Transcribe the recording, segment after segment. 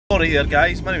right there,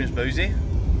 guys. My name is Bowsy.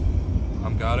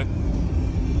 I'm Gary.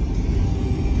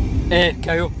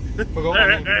 Kyle. Forgot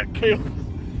my name. Kyle.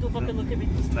 Don't fucking look at me.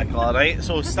 Stick, alright,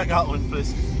 so stick that one for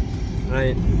us.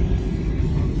 Right.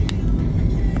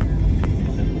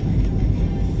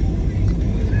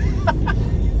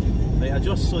 Right,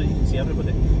 adjust so you can see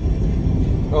everybody.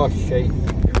 Oh shit.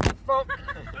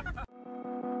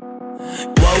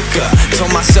 Woke up,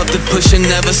 told myself to push and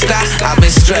never stop. I've been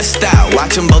stressed out,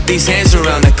 watching both these hands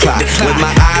around the clock. With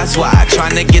my eyes wide,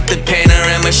 trying to get the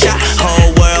panorama shot.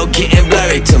 Whole world getting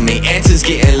blurry to me, answers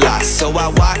getting lost. So I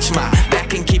watch my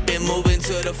back and keep it moving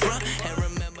to the front. And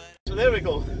remember. So there we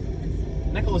go.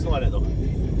 Nicola's not in it though.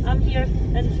 I'm here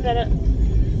in spirit.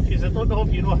 Because I don't know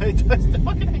if you know how to twist the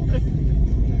fucking thing.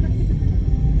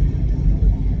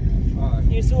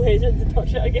 You're so hesitant to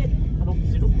touch it again. I know,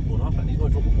 because he dropped the phone off it and he's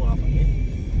going to drop the phone off it again.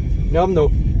 No, I'm no.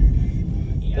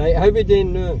 Yeah. Right, how we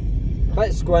doing now?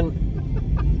 Let's squint.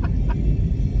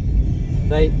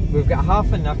 Right, we've got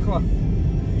half a Nicola.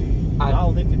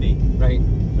 I'll need today. Right.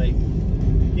 Right.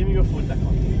 Give me your phone,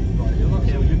 Nicola. Right,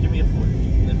 okay, well, you give me your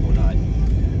phone. The phone, aye.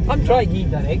 I'm trying to give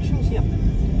directions here.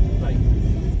 Right.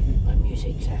 My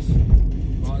music says.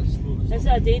 It's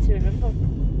a day to remember.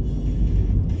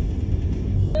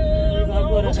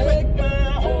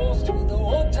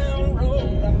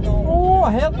 Oh, I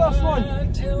heard this one.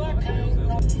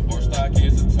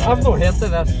 I've not heard of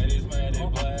this.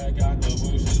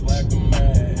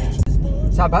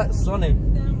 It's a bit sunny.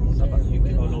 It's a bit, you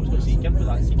can, oh no, I was going to say, you can put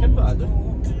that, though.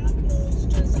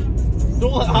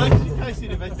 Don't let that, you can't see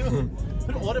the video.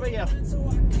 Put it all the way here.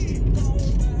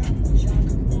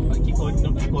 Right, keep going, no,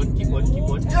 keep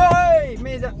going. Hey,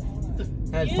 made it.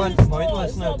 It's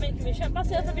pointless now. Stop making me shit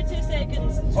myself every 2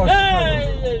 seconds. Oh,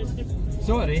 Hey!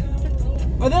 Sorry.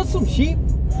 Oh, there's some sheep.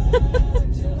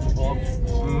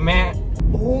 Meh.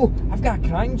 Oh, I've got a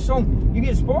crying song. You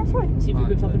get Spotify? See if you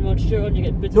put fucking Rod Stewart on, you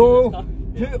get booted No,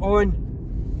 in this car. put on.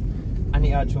 I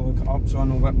need to actually look it up so I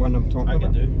know what one I'm talking I can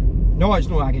about. do. No, it's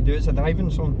not I can do. It's a driving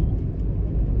song.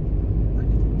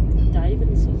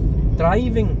 Diving song.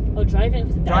 Driving. Oh,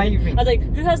 driving. Driving. I was like,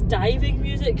 who has diving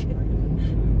music? I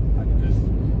can do.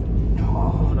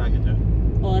 Oh, I can do.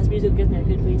 Oh, this music gives me a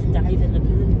good way to dive in the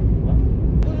pool. What?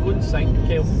 Go and sing,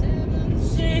 Kyle.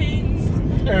 Sings.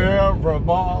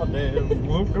 Everybody's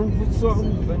looking for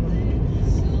something.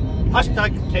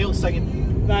 Hashtag Kyle singing.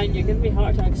 Ryan, you're giving me a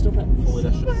heart attack, stop it. Follow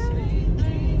this.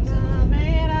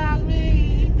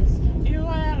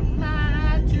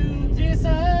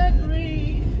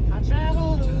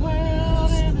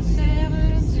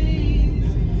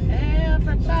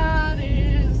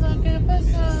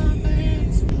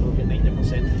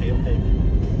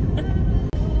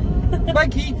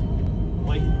 Big Heat.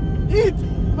 Wait. Heat!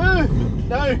 Move!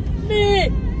 Now! Me!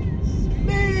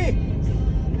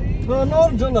 An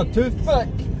orange and a toothpick.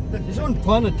 His own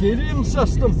planetarium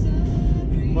system.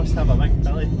 Must have a big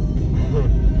belly.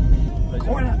 I've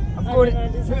got to put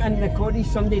in the Cody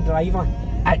Sunday Driver.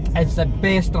 It's the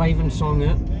best driving song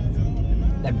out.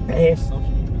 The best.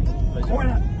 I've got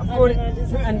to put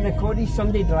in the Cody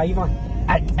Sunday Driver.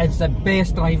 It's the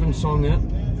best driving song out.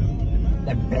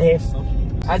 The best.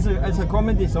 As a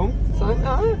comedy song.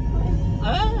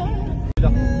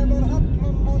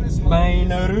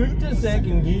 Minor route to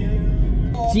second gear.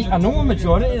 See, I know a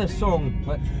majority of the song,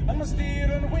 but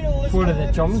four of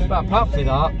the chums, but apart from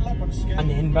that, and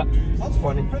the end bit, it's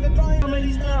funny.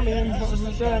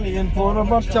 And four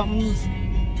of our chums,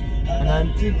 and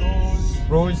then two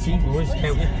Rose,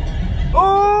 Kelly.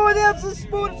 Oh, there's the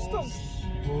sports stuff.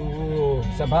 Oh,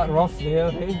 it's a bit rough there,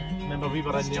 eh? Remember we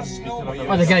were in there,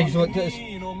 Oh, the guys looked at us.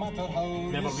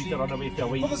 remember we had to run away for a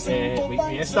white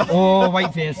fiesta. Oh,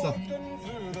 White Fiesta.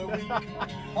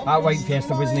 That White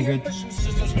Fiesta wasn't good.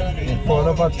 And four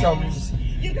of our chums.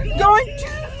 Going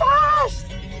too fast!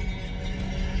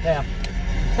 There.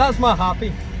 That's my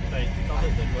happy. Right, come on,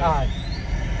 then, Aye.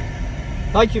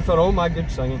 Thank you for all my good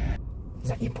singing. Is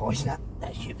that you pausing it?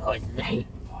 That's you pausing it.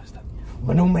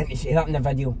 We're not meant to say that in the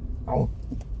video. Oh.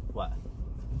 What?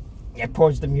 You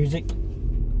pause the music.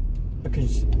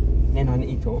 Because then I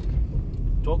need to talk.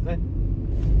 Talk then.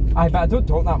 Aye, but I don't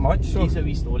talk that much, so... Here's a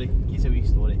wee story.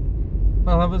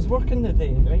 Well, I was working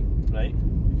today, right? Right.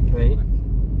 Right.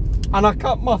 And I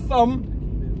cut my thumb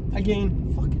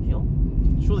again. Fucking hell.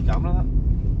 Show the camera that.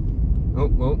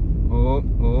 Oh.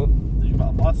 Did you put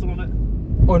a plaster on it?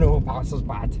 Oh no, plaster's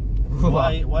bad.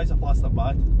 Why is a plaster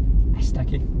bad? It's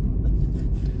sticky.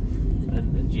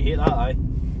 And did you hate that, aye?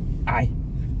 Aye.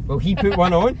 Well, he put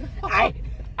one on. Aye.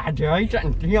 I dried it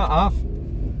and threw it off.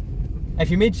 If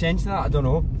you made sense of that, I don't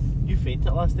know. You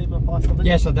fainted last time with a plaster, didn't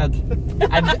you? Yes, I did.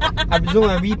 I was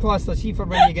only a wee plaster, see, for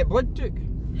when you get blood took.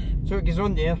 So it goes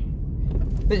on there,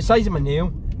 but the size of my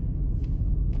nail.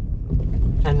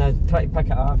 And I tried to pick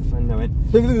it off and I went.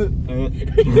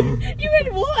 You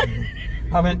went what?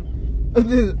 I went.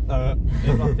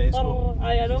 Oh,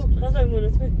 I know. That's how I'm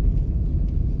going to do.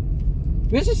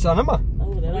 Where's the cinema?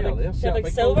 Oh, there. Yeah, Like, there. like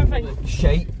silver thing.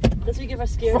 Shite. This week if I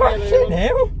scared Fucking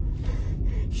hell.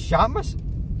 Shammas.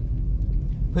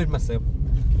 Who'd myself?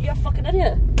 You're a fucking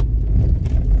idiot.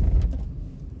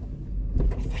 I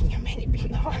think you're meant to be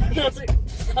there. I was like,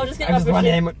 I was just getting I was one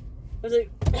of them. I was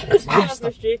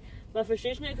like, my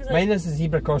frustration because Mine is the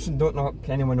zebra crossing, don't knock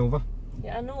anyone over.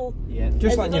 Yeah, I know. Yeah.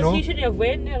 Just letting you know. He shouldn't have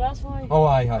went there, that's why. Oh,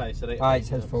 aye, Aye, aye. it's right. Aye, it's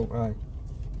his fault, aye.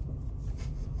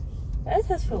 It is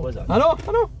his fault. Was it? I know.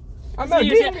 I'm So not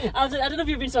you doing said, it. I don't know if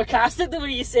you're being sarcastic the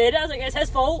way you said it. I was like, it's his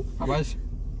fault. I was.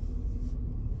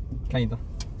 Kinda.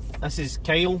 This is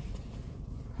Kyle.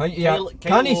 Right, yeah. Kyle-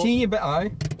 Can't he Kyle- see you, but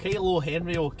aye. Kyle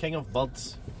O'Henry, King of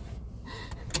Birds.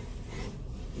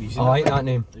 Have you seen I like that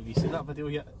name. Have you seen that video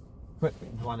yet? What?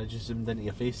 The one that just zoomed into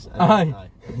your face? Aye.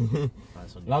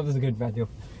 That's on That was a good video.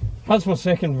 That's my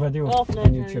second video Off now,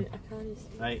 on YouTube. I can't see.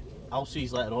 Right, I'll see you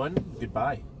later on.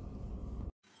 Goodbye.